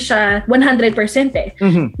 Usually, hindi siya 100% eh.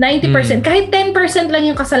 90%. Kahit 10% lang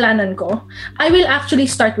yung kasalanan ko, I will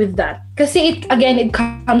actually start with that. Kasi it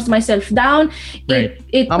calms myself down.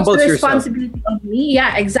 It puts the responsibility on me.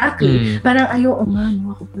 Yeah, exactly. Parang,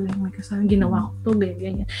 ako pala yung may kasalanan. Ginawa ko to,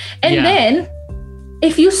 ganyan. And then,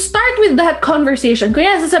 if you start with that conversation,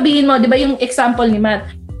 kaya sasabihin mo, di ba yung example ni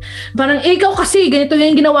Matt, parang, ikaw kasi, ganito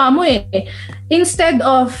yung ginawa mo eh. Instead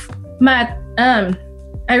of, Matt,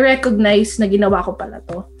 I recognize na ginawa ko pala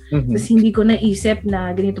to. Tapos hindi ko naisip na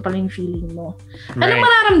ganito pala yung feeling mo. Anong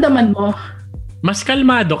mararamdaman mo? Mas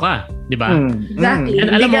kalmado ka, di ba? Exactly.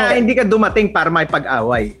 And hindi ka dumating para may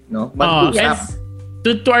pag-away, no? Yes.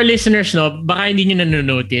 To our listeners, no, baka hindi nyo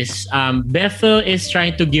na-notice, Bethel is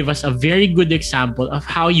trying to give us a very good example of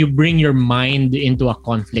how you bring your mind into a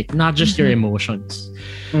conflict, not just your emotions.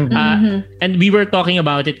 And we were talking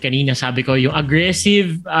about it kanina. Sabi ko, yung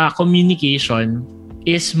aggressive communication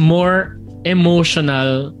is more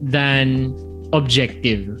emotional than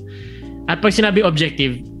objective. At pag sinabi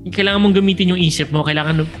objective, kailangan mong gamitin yung isip mo,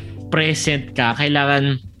 kailangan present ka,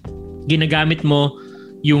 kailangan ginagamit mo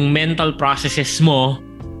yung mental processes mo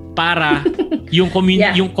para yung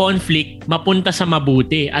yung conflict mapunta sa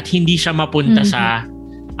mabuti at hindi siya mapunta sa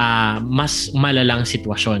mas malalang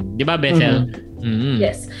sitwasyon. 'Di ba, Bethel?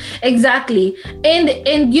 Yes, exactly.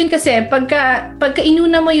 And yun kasi pagka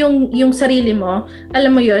inuna mo yung sarili mo,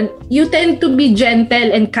 alam mo yun, you tend to be gentle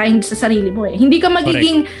and kind sa sarili mo eh. Hindi ka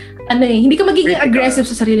magiging hindi ka magiging aggressive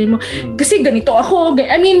sa sarili mo. Kasi ganito ako.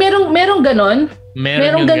 I mean, merong ganon.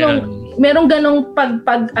 Merong ganong pag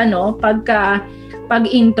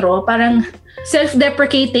intro, parang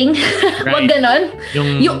self-deprecating. Right. Wag ganon.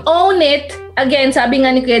 You own it. Again, sabi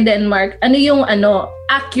nga ni Kuya Denmark, ano yung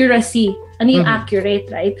accuracy. Ano yung accurate,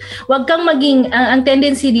 right? Huwag kang maging, ang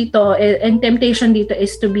tendency dito, and temptation dito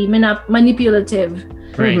is to be manipulative.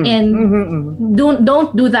 Right. And don't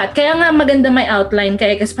do that. Kaya nga maganda may outline.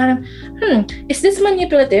 Kaya kasi parang, is this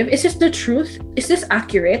manipulative? Is this the truth? Is this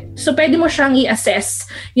accurate? So pwede mo siyang i-assess,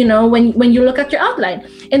 when you look at your outline.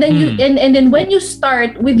 And then and then when you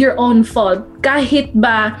start with your own fault, kahit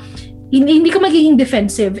ba hindi ka magiging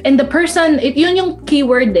defensive. And the person, yun yung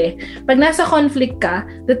keyword eh. Pag nasa conflict ka,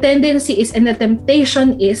 the tendency is and the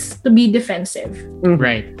temptation is to be defensive.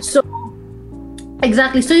 Right. So,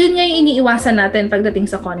 exactly. So, yun nga yung iniiwasan natin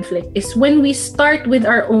pagdating sa conflict is when we start with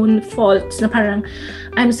our own faults na parang,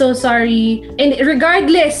 I'm so sorry. And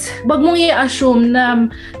regardless, wag mong i-assume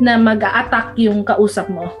na mag-a-attack yung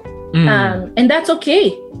kausap mo. And that's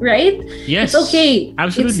okay, right? Yes. It's okay.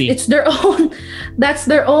 Absolutely. It's their own, that's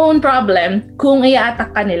their own problem kung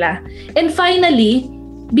i-attack ka nila. And finally,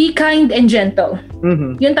 be kind and gentle.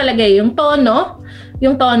 Yun talaga yung tono,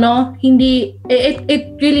 hindi,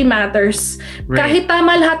 it really matters. Right. Kahit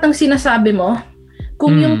tama lahat ng sinasabi mo,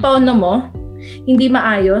 kung yung tono mo hindi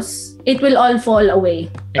maayos, it will all fall away.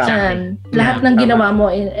 Exactly. Lahat ng ginawa mo,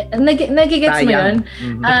 nagigets mo yun?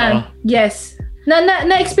 Yes.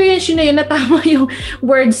 Na-experience nyo na yun, na tama yung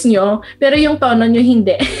words nyo, pero yung tono nyo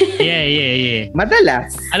hindi. Yeah.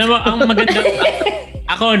 Madalas. Alam mo, ang maganda,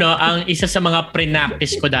 ang isa sa mga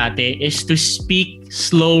pre-practice ko dati is to speak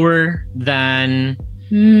slower than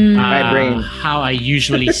my brain. How I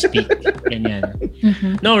usually speak. Ganyan.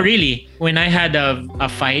 No, really. When I had a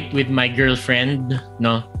fight with my girlfriend,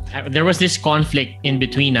 there was this conflict in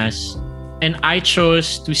between us. And I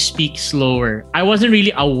chose to speak slower. I wasn't really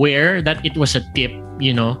aware that it was a tip,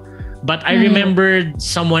 but I remembered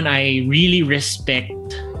someone I really respect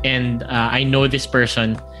and I know this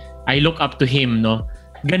person. I look up to him,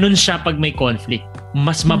 Ganun siya pag may conflict.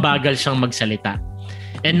 Mas mabagal siyang magsalita.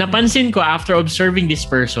 And napansin ko after observing this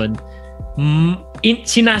person,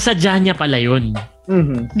 sinasadya niya pala yun.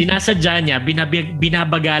 Sinasadya niya,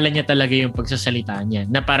 binabagalan niya talaga yung pagsasalita niya.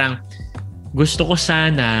 Na parang, gusto ko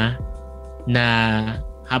sana na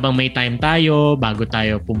habang may time tayo, bago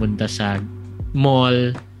tayo pumunta sa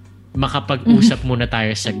mall, makapag-usap muna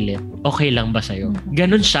tayo saglit. Okay lang ba sa'yo?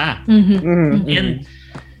 Ganon siya. And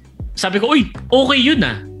sabi ko, uy, okay yun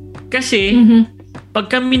ah. Kasi,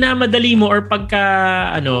 pagka minamadali mo or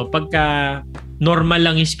pagka normal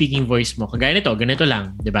lang yung speaking voice mo, kagaya nito, ganito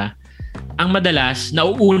lang, di ba? Ang madalas,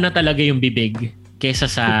 nauuna talaga yung bibig kaysa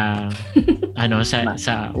sa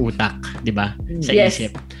sa utak, di ba? Sa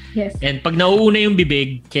isip. Yes. And pag nauuna yung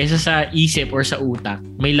bibig kaysa sa isip or sa utak,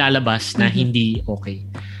 may lalabas na hindi okay.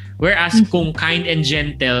 Whereas kung kind and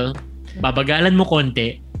gentle, babagalan mo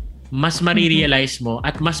konti, mas marirealize mo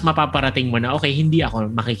at mas mapaparating mo na okay, hindi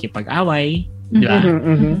ako makikipag-away, di ba?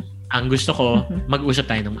 Ang gusto ko, mag-usap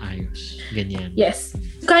tayo ng maayos. Ganyan. Yes.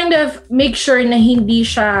 Kind of make sure na hindi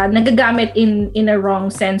siya nagagamit in a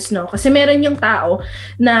wrong sense, Kasi meron yung tao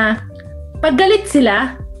na pag galit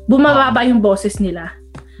sila, bumababa yung boses nila.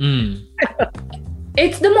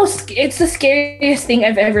 It's the scariest thing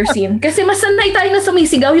I've ever seen. Kasi masanay tayo na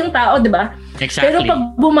sumisigaw yung tao, di ba? Exactly. Pero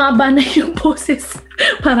pag bumaba na yung boses,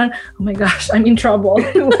 parang, oh my gosh, I'm in trouble.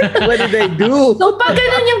 What did I do? So pag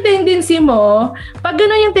ganun yung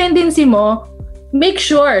tendency mo, make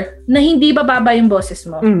sure na hindi bababa yung boses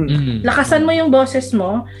mo. Lakasan mo yung boses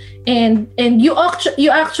mo and you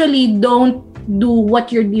actually don't do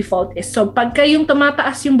what your default is. So pagka yung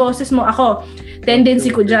tumataas yung boses mo, ako, tendency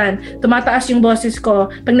ko dyan, tumataas yung boses ko,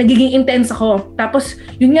 pag nagiging intense ako, tapos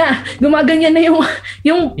yun nga, gumaganyan na yung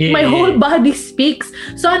my whole body speaks.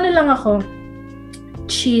 So ano lang ako,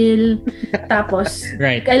 chill, tapos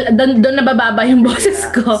right. Doon nabababa yung boses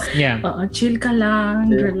ko. Yeah. Chill ka lang,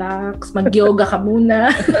 relax, mag-yoga ka muna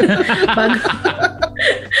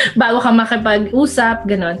bago ka makipag-usap,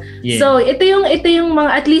 ganon. Yeah. So ito yung mga,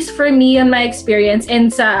 at least for me on my experience and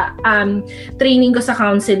sa training ko sa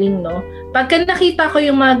counseling, pagka nakita ko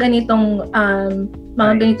yung mga ganitong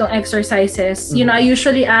exercises, I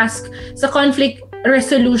usually ask sa conflict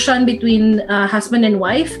resolution between husband and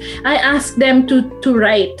wife, I ask them to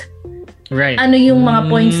write. Right. Ano yung mga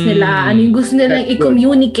points nila, ano yung gusto nilang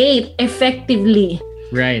i-communicate effectively.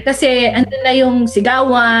 Right. Kasi andun na yung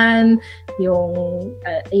sigawan, yung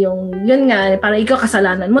yun nga, para ikaw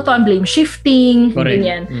kasalanan mo to, ang blame shifting,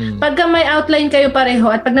 ganyan. Pagka may outline kayo pareho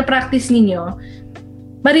at pag na-practice ninyo,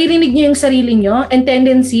 maririnig niyo yung sarili niyo, and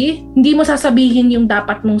tendency, hindi mo sasabihin yung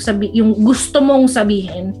dapat mong yung gusto mong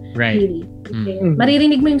sabihin. Right. Really. Okay?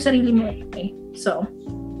 Maririnig mo yung sarili mo. Okay? So,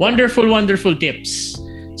 wonderful tips.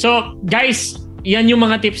 So, guys, yan yung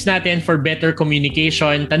mga tips natin for better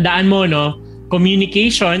communication. Tandaan mo, no,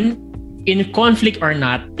 communication, in conflict or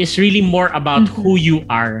not, is really more about who you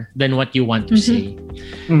are than what you want to say.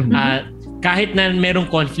 Kahit na merong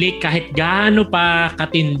conflict, kahit gaano pa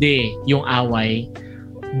katindi yung away,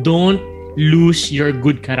 don't lose your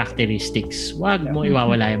good characteristics. Wag mo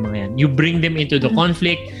iwawala yung mga yan. You bring them into the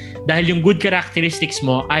conflict dahil yung good characteristics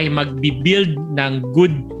mo ay magbibuild ng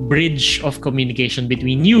good bridge of communication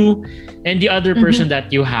between you and the other person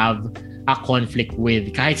that you have a conflict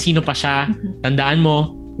with. Kahit sino pa siya, tandaan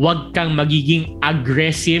mo, wag kang magiging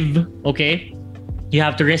aggressive, okay? You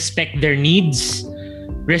have to respect their needs,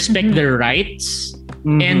 respect their rights,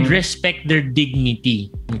 and respect their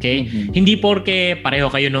dignity. Okay? Hindi porke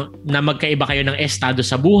pareho kayo na magkaiba kayo ng estado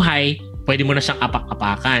sa buhay, pwede mo na siyang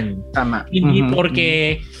apak-apakan. Tama. Hindi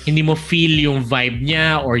porke hindi mo feel yung vibe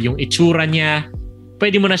niya or yung itsura niya,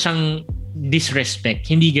 pwede mo na siyang disrespect.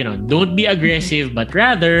 Hindi ganoon. Don't be aggressive, but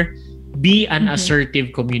rather be an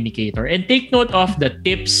assertive communicator. And take note of the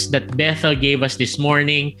tips that Bethel gave us this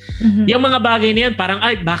morning. Yung mga bagay na yan, parang,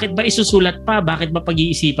 ay, bakit ba isusulat pa? Bakit ba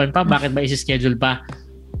pag-iisipan pa? Bakit ba isi-schedule pa?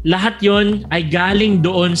 Lahat yon ay galing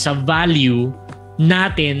doon sa value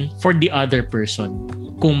natin for the other person.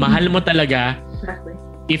 Kung mahal mo talaga,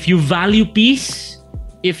 if you value peace,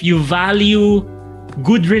 if you value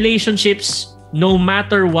good relationships, no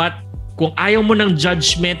matter what, kung ayaw mo ng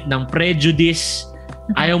judgment, ng prejudice,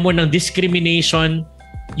 ayaw mo ng discrimination,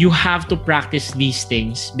 you have to practice these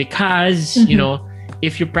things because, you know,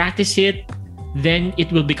 if you practice it, then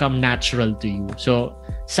it will become natural to you. So,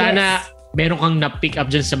 sana meron kang na-pick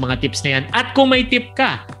up dyan sa mga tips na yan. At kung may tip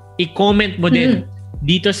ka, i-comment mo din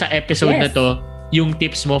dito sa episode na to yung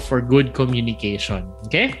tips mo for good communication.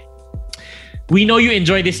 Okay? We know you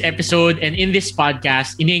enjoy this episode, and in this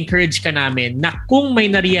podcast, ini-encourage ka namin na kung may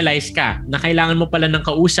na-realize ka na kailangan mo pala ng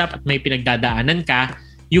kausap at may pinagdadaanan ka,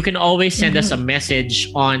 you can always send us a message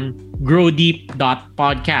on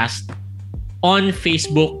growdeep.podcast on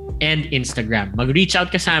Facebook and Instagram. Mag-reach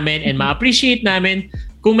out ka sa amin and ma-appreciate namin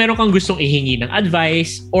kung meron kang gustong ihingi ng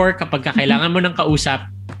advice or kapag kailangan mo ng kausap,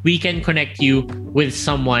 we can connect you with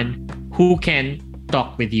someone who can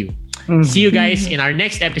talk with you. See you guys in our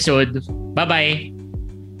next episode. Bye-bye.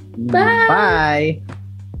 bye! Bye!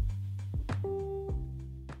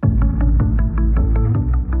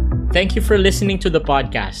 Thank you for listening to the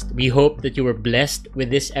podcast. We hope that you were blessed with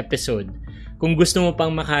this episode. Kung gusto mo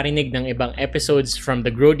pang makarinig ng ibang episodes from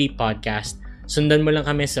the Grow Deep Podcast, sundan mo lang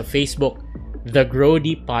kami sa Facebook, The Grow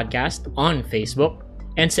Deep Podcast on Facebook,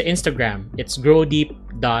 and sa Instagram, it's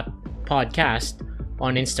growdeep.podcast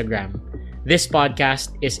on Instagram. This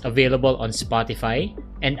podcast is available on Spotify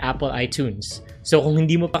and Apple iTunes. So kung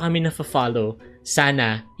hindi mo pa kami na-follow,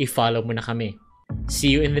 sana i-follow mo na kami. See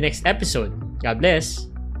you in the next episode. God bless!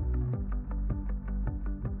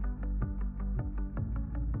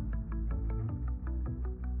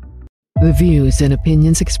 The views and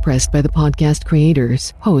opinions expressed by the podcast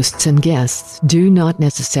creators, hosts, and guests do not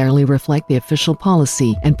necessarily reflect the official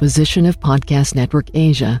policy and position of Podcast Network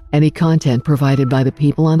Asia. Any content provided by the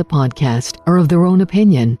people on the podcast are of their own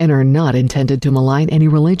opinion and are not intended to malign any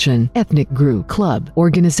religion, ethnic group, club,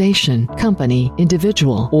 organization, company,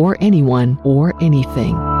 individual, or anyone or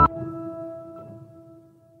anything.